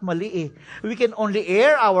tama at mali eh. We can only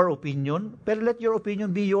air our opinion, pero let your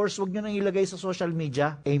opinion be yours. Huwag nyo nang ilagay sa social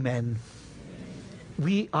media. Amen.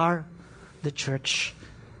 We are the church.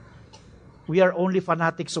 We are only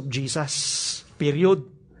fanatics of Jesus. Period.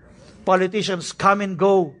 Politicians come and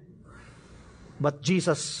go. But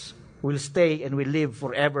Jesus will stay and will live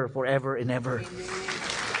forever, forever and ever.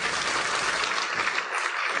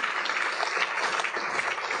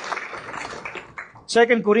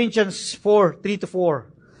 2 Corinthians 4:3-4.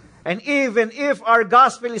 And even if our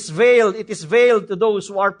gospel is veiled, it is veiled to those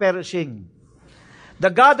who are perishing. The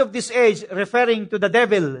God of this age, referring to the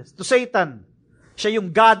devil, to Satan, siya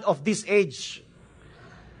yung God of this age,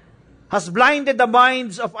 has blinded the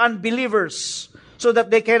minds of unbelievers so that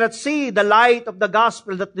they cannot see the light of the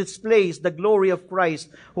gospel that displays the glory of Christ,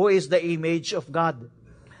 who is the image of God.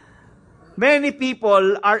 Many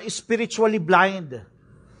people are spiritually blind.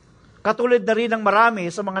 Katulad na rin ng marami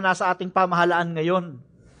sa mga nasa ating pamahalaan ngayon.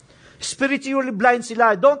 Spiritually blind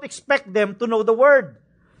sila. Don't expect them to know the Word.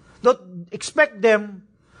 Don't expect them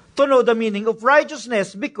to know the meaning of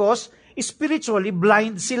righteousness because spiritually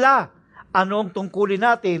blind sila. Ano ang tungkulin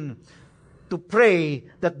natin? To pray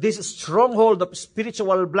that this stronghold of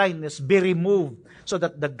spiritual blindness be removed so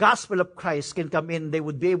that the gospel of Christ can come in. They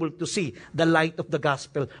would be able to see the light of the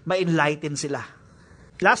gospel. Ma-enlighten sila.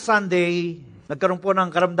 Last Sunday, nagkaroon po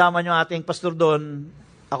ng karamdaman yung ating pastor doon.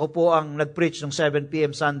 Ako po ang nag-preach ng 7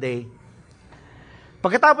 p.m. Sunday.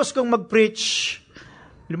 Pagkatapos kong mag-preach,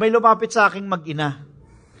 may lumapit sa aking mag-ina.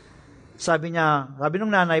 Sabi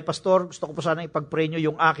nung nanay, Pastor, gusto ko po sana ipag-pray nyo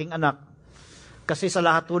yung aking anak. Kasi sa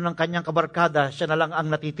lahat po ng kanyang kabarkada, siya na lang ang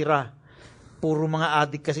natitira. Puro mga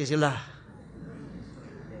adik kasi sila.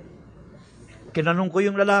 Kinanong ko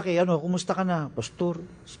yung lalaki, kumusta ka na? Pastor,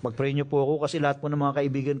 pag-pray nyo po ako kasi lahat po ng mga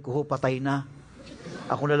kaibigan ko patay na.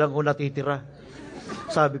 Ako na lang natitira.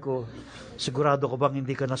 Sabi ko, sigurado ko bang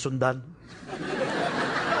hindi ka nasundan?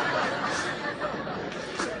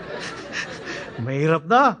 Mahirap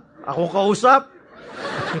na. Akong kausap.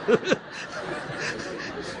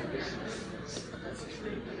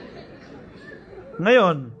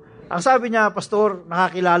 Ngayon, ang sabi niya, Pastor,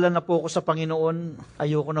 nakakilala na po ako sa Panginoon.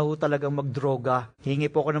 Ayoko na ho talagang magdroga. Hingi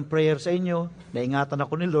po ako ng prayer sa inyo. Naingatan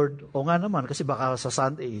ako ni Lord. O nga naman, kasi baka sa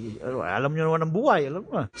Sunday, alam niyo naman ang buhay. Alam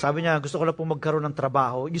mo. Sabi niya, gusto ko na po magkaroon ng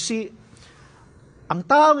trabaho. You see, ang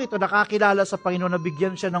taong ito nakakilala sa Panginoon,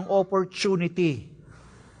 nabigyan siya ng opportunity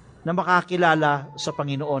na makakilala sa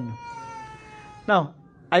Panginoon. Now,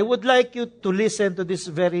 I would like you to listen to this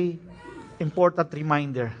very important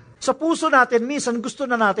reminder. Sa puso natin, minsan gusto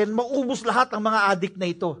na natin maubos lahat ng mga adik na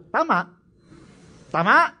ito. Tama?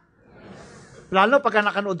 Tama? Lalo pagka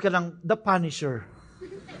nakanood ka ng The Punisher.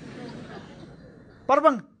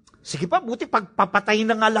 Parang, sige pa, buti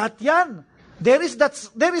pagpapatayin na nga lahat yan. There is that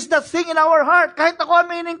thing in our heart. Kahit ako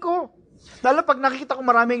aminin ko. Lalo pag nakikita ko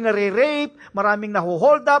maraming nare-rape, maraming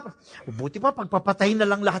naho-hold up, buti pa pagpapatayin na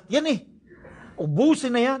lang lahat yan eh.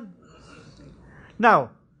 Ubusin na yan.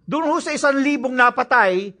 Now, doon ho sa 1,000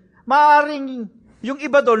 napatay, maaring yung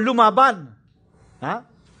iba doon lumaban. Ha?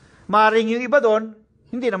 Maaring yung iba doon,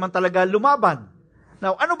 hindi naman talaga lumaban.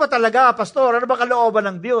 Now, ano ba talaga, Pastor? Ano ba kalooban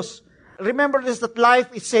ng Diyos? Remember this, that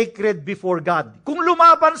life is sacred before God. Kung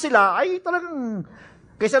lumaban sila, ay talagang,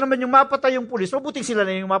 kaysa naman yung mapatay yung pulis, mabuting sila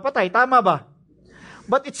na yung mapatay. Tama ba?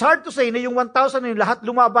 But it's hard to say na yung 1,000 na yung lahat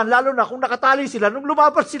lumaban, lalo na kung nakatali sila nung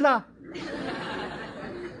lumaban sila.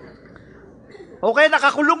 Okay,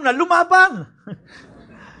 nakakulong na, lumaban.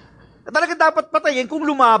 Talaga dapat patayin kung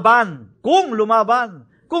lumaban. Kung lumaban.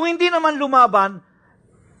 Kung hindi naman lumaban,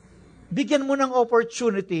 bigyan mo ng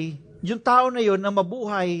opportunity yung tao na yon na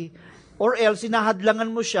mabuhay, or else sinahadlangan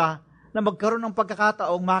mo siya na magkaroon ng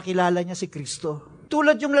pagkakataong makilala niya si Kristo.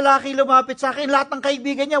 Tulad yung lalaki lumapit sa akin, lahat ng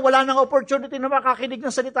kaibigan niya, wala nang opportunity na makakinig ng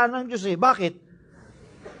salita ng Diyos eh. Bakit?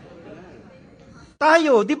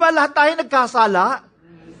 Tayo, di ba lahat tayo nagkasala?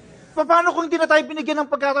 Paano kung hindi na tayo binigyan ng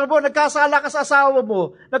pagkakataon? Nagkasala ka sa asawa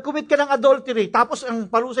mo, nag-commit ka ng adultery, tapos ang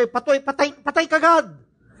palusay, patay kagad.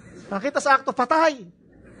 Nakita sa akto, patay.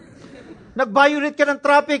 Nag-violate ka ng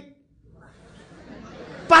traffic,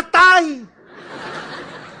 patay!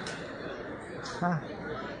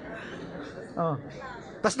 Oh.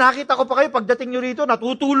 Tapos nakita ko pa kayo, pagdating nyo rito,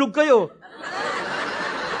 natutulog kayo.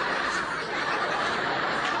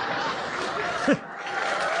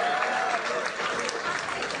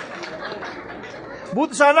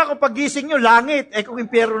 Buti sana kung paggising nyo, langit. Kung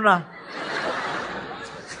impyerno na.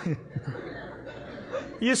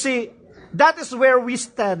 You see, that is where we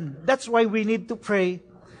stand. That's why we need to pray.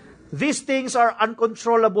 These things are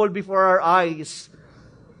uncontrollable before our eyes.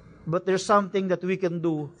 But there's something that we can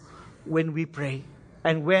do when we pray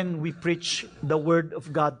and when we preach the Word of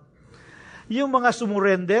God. Yung mga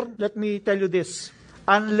sumurrender, let me tell you this,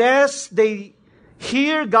 unless they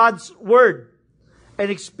hear God's Word and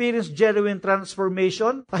experience genuine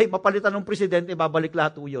transformation, ay mapalitan ng presidente, babalik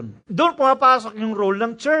lahat yun. Doon pumapasok yung role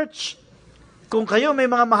ng church. Kung kayo may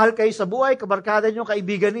mga mahal kayo sa buhay, kabarkada nyo,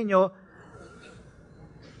 kaibigan ninyo,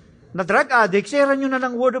 na drug addict, share nyo na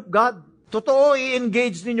ng Word of God. Totoo,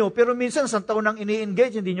 i-engage ninyo. Pero minsan, isang taon nang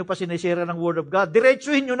ini-engage, hindi nyo pa sinishare ng Word of God.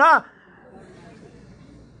 Diretsuhin nyo na.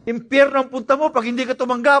 Impyerno ang punta mo pag hindi ka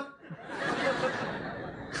tumanggap.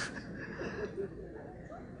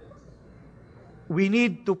 We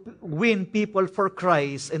need to win people for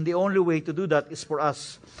Christ, and the only way to do that is for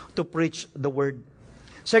us to preach the Word.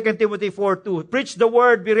 2 Timothy 4:2, preach the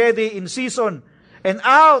Word, be ready in season and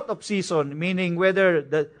out of season, meaning whether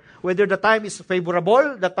the time is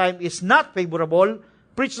favorable, the time is not favorable,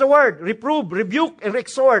 preach the Word, reprove, rebuke, and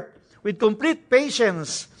exhort with complete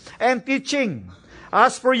patience and teaching.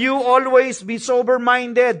 As for you, always be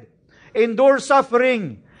sober-minded, endure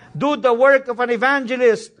suffering, do the work of an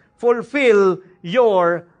evangelist, fulfill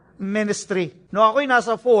your ministry. No, ako'y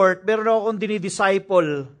nasa fort, meron akong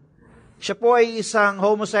dinidisciple. Siya po ay isang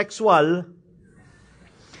homosexual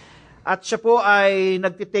at siya po ay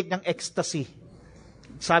nagtitake ng ecstasy.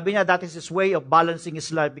 Sabi niya, that is his way of balancing his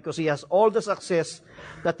life because he has all the success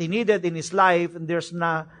that he needed in his life and there's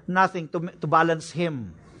nothing to balance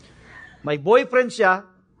him. May boyfriend siya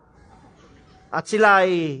at sila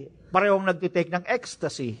ay parehong nagtitake ng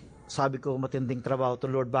ecstasy. Sabi ko, matinding trabaho to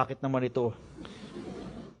Lord, bakit naman ito?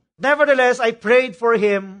 Nevertheless, I prayed for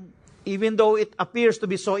him even though it appears to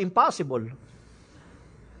be so impossible.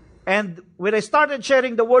 And when I started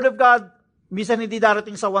sharing the Word of God, minsan hindi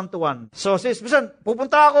darating sa one-to-one. So, minsan,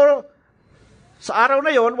 pupunta ako sa araw na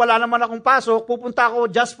yon, wala naman akong pasok, pupunta ako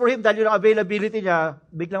just for him dahil yung availability niya,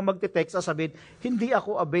 biglang magte-text, sasabihin, hindi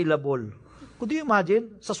ako available. Could you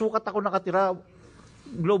imagine? Sa sukat ako nakatira,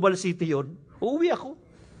 Global City yon, uuwi ako.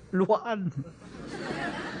 Luwaan.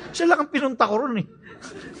 Siya lang ang pinunta ko ron eh.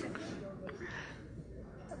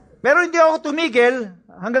 Pero hindi ako tumigil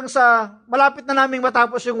hanggang sa malapit na naming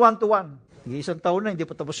matapos yung one-to-one. Isang taon na, hindi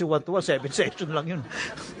pa tapos yung one-to-one, 7 session lang yun.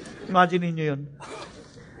 Imagine niyo yun.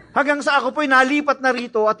 Hanggang sa ako po'y nalipat na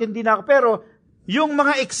rito at hindi na ako. Pero yung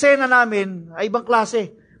mga eksena namin ay ibang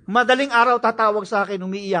klase. Madaling araw tatawag sa akin,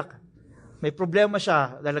 umiiyak. May problema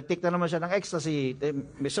siya, nalagtik na naman siya ng ecstasy.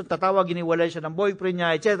 Minsan tatawag, iniwalay siya ng boyfriend niya,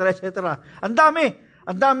 etc. etc. Ang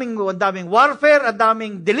daming warfare, ang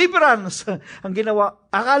daming deliverance ang ginawa.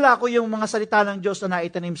 Akala ko yung mga salita ng Diyos na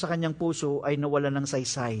naitanim sa kanyang puso ay nawala ng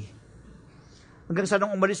saysay. Hanggang sa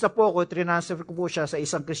nung umalis na po ako, trinansfer ko po siya sa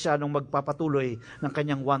isang Kristiyanong magpapatuloy ng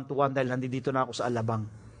kanyang one-to-one dahil nandito na ako sa Alabang.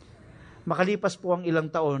 Makalipas po ang ilang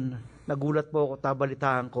taon, nagulat po ako,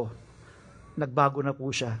 tabalitaan ko. Nagbago na po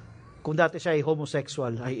siya. Kung dati siya ay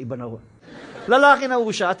homosexual, ay iba na po. Lalaki na po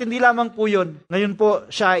siya, at hindi lamang po yun. Ngayon po,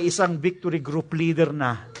 siya ay isang victory group leader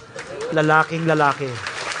na. Lalaking lalaki.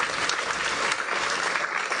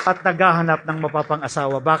 At naghahanap ng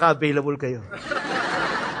mapapang-asawa. Baka available kayo.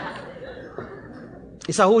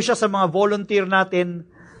 Isa ho siya sa mga volunteer natin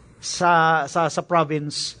sa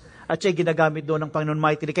province. At siya ginagamit doon ng Panginoon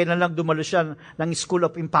Mighty. Kaya lang dumalo siya ng School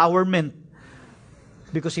of Empowerment.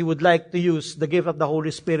 Because he would like to use the gift of the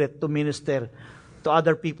Holy Spirit to minister to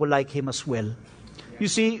other people like him as well.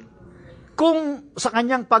 You see, kung sa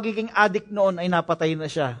kanyang pagiging addict noon ay napatay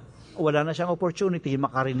na siya, wala na siyang opportunity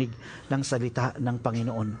makarinig ng salita ng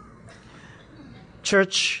Panginoon.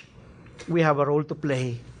 Church, we have a role to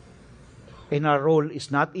play. And our role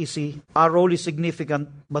is not easy. Our role is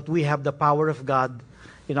significant, but we have the power of God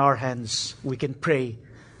in our hands. We can pray.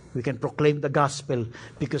 We can proclaim the gospel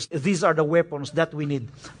because these are the weapons that we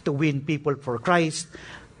need to win people for Christ,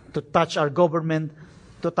 to touch our government,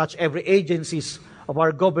 to touch every agencies of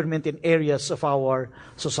our government in areas of our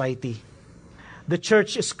society. The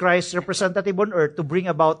church is Christ's representative on earth to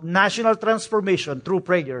bring about national transformation through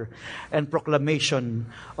prayer and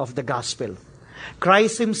proclamation of the gospel.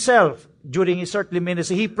 Christ himself, during his earthly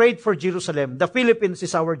ministry, he prayed for Jerusalem. The Philippines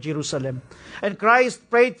is our Jerusalem. And Christ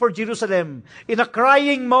prayed for Jerusalem in a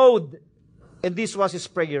crying mode. And this was his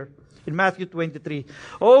prayer in Matthew 23.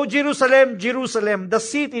 "O Jerusalem, Jerusalem, the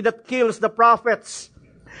city that kills the prophets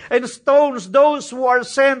and stones those who are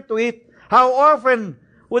sent to it. How often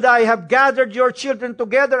would I have gathered your children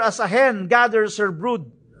together as a hen gathers her brood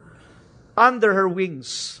under her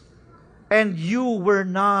wings, and you were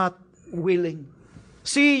not willing.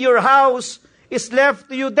 See, your house is left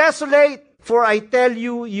to you desolate. For I tell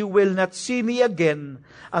you, you will not see me again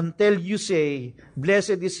until you say,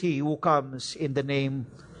 Blessed is he who comes in the name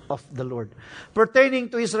of the Lord." Pertaining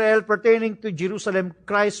to Israel, pertaining to Jerusalem,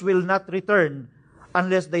 Christ will not return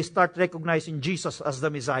unless they start recognizing Jesus as the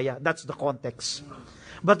Messiah. That's the context.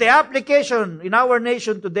 But the application in our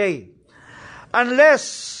nation today,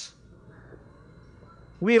 unless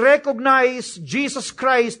we recognize Jesus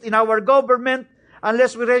Christ in our government,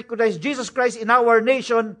 unless we recognize Jesus Christ in our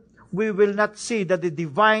nation, we will not see the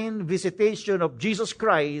divine visitation of Jesus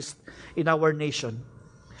Christ in our nation.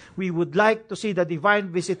 We would like to see the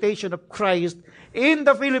divine visitation of Christ in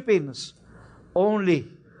the Philippines only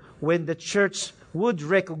when the church would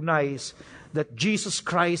recognize that Jesus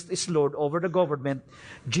Christ is Lord over the government,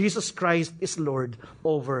 Jesus Christ is Lord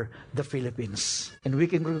over the Philippines. And we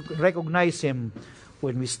can recognize him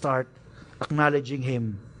when we start acknowledging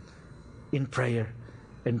him in prayer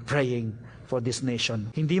and praying for this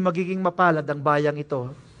nation. Hindi magiging mapalad ang bayang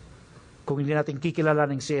ito kung hindi natin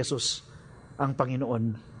kikilalanin si Jesus ang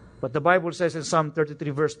Panginoon. But the Bible says in Psalm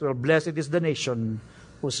 33 verse 12, "Blessed is the nation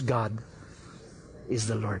whose God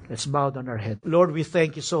is the Lord." Let's bow down our head. Lord, we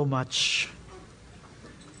thank you so much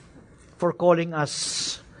for calling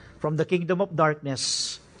us from the kingdom of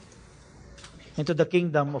darkness into the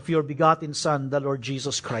kingdom of your begotten Son, the Lord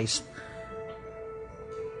Jesus Christ.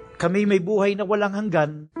 Kami may buhay na walang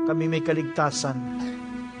hanggan, kami may kaligtasan.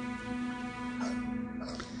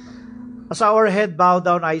 As our head bowed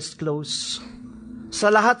down, eyes closed,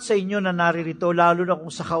 sa lahat sa inyo na naririto, lalo na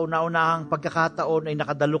kung sa kauna-unahang pagkakataon ay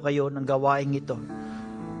nakadalo kayo ng gawaing ito,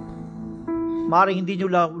 maaaring hindi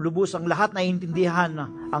nyo lubos ang lahat na intindihan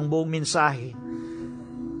ang buong mensahe.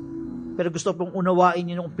 Pero gusto pong unawain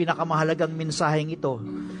nyo yung pinakamahalagang mensaheng ito.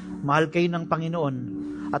 Mahal kayo ng Panginoon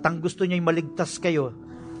at ang gusto niya ay maligtas kayo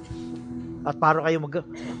at para kayo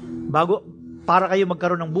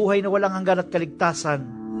magkaroon ng buhay na walang hanggan at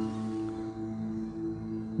kaligtasan.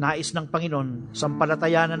 Nais ng Panginoon,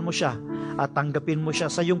 sampalatayanan mo siya at tanggapin mo siya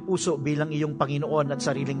sa iyong puso bilang iyong Panginoon at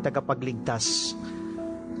sariling tagapagligtas.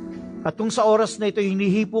 At kung sa oras na ito,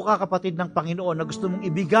 hinihipo ka, kapatid ng Panginoon, na gusto mong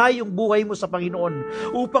ibigay yung buhay mo sa Panginoon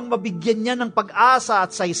upang mabigyan niya ng pag-asa at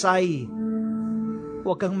saysay,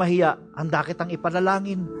 huwag kang mahiya, handa kitang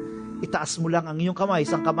ipanalangin. Itaas mo lang ang iyong kamay,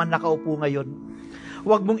 sang ka man nakaupo ngayon.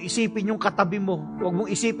 Huwag mong isipin yung katabi mo. Huwag mong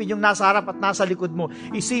isipin yung nasa harap at nasa likod mo.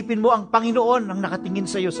 Isipin mo ang Panginoon ang nakatingin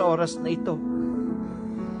sa iyo sa oras na ito.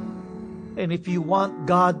 And if you want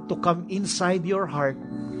God to come inside your heart,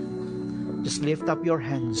 just lift up your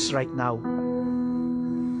hands right now.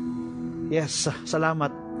 Yes, salamat.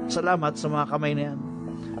 Salamat sa mga kamay na yan.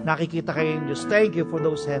 Nakikita kayo ng Diyos. Thank you for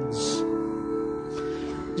those hands.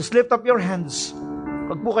 Just lift up your hands.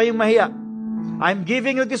 Huwag po kayong mahiya. I'm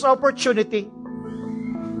giving you this opportunity.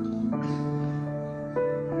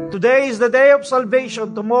 Today is the day of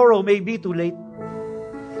salvation. Tomorrow may be too late.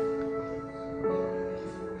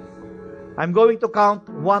 I'm going to count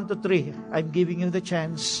 1 to 3. I'm giving you the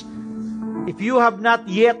chance. If you have not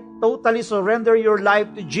yet totally surrendered your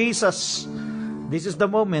life to Jesus, this is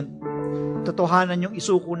the moment. Totohanan yung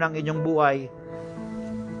isuko ng inyong buhay.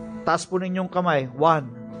 Taas po ninyong kamay.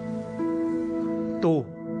 1,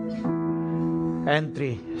 2, and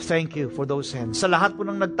 3. Thank you for those hands. Sa lahat po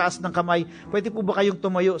ng nagtaas ng kamay, pwede po ba kayong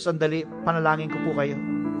tumayo sandali? Panalangin ko po kayo.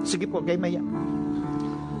 Sige po, kayo maya.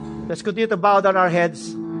 Let's continue to bow down our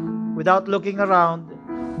heads without looking around.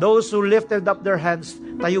 Those who lifted up their hands,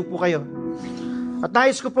 tayo po kayo. At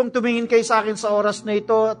nais ko pong tumingin kayo sa akin sa oras na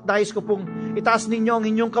ito at nais ko pong itaas ninyo ang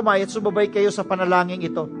inyong kamay at sumabay kayo sa panalangin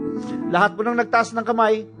ito. Lahat po ng nagtaas ng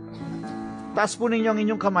kamay, Taas po ninyo ang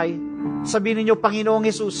inyong kamay. Sabihin ninyo, Panginoong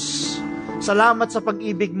Hesus, salamat sa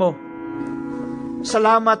pag-ibig mo.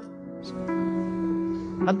 Salamat.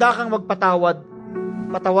 Handa kang magpatawad.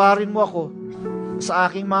 Patawarin mo ako sa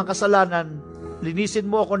aking mga kasalanan.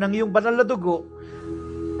 Linisin mo ako ng iyong banal na dugo.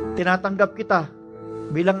 Tinatanggap kita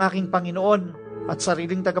bilang aking Panginoon at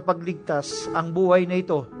sariling tagapagligtas. Ang buhay na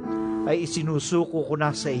ito ay isinusuko ko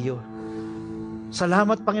na sa iyo.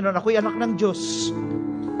 Salamat, Panginoon. Ako'y anak ng Diyos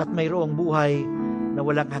at mayroong buhay na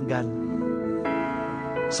walang hanggan.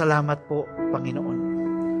 Salamat po, Panginoon.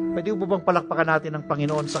 Pwede po bang palakpakan natin ang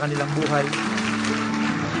Panginoon sa kanilang buhay?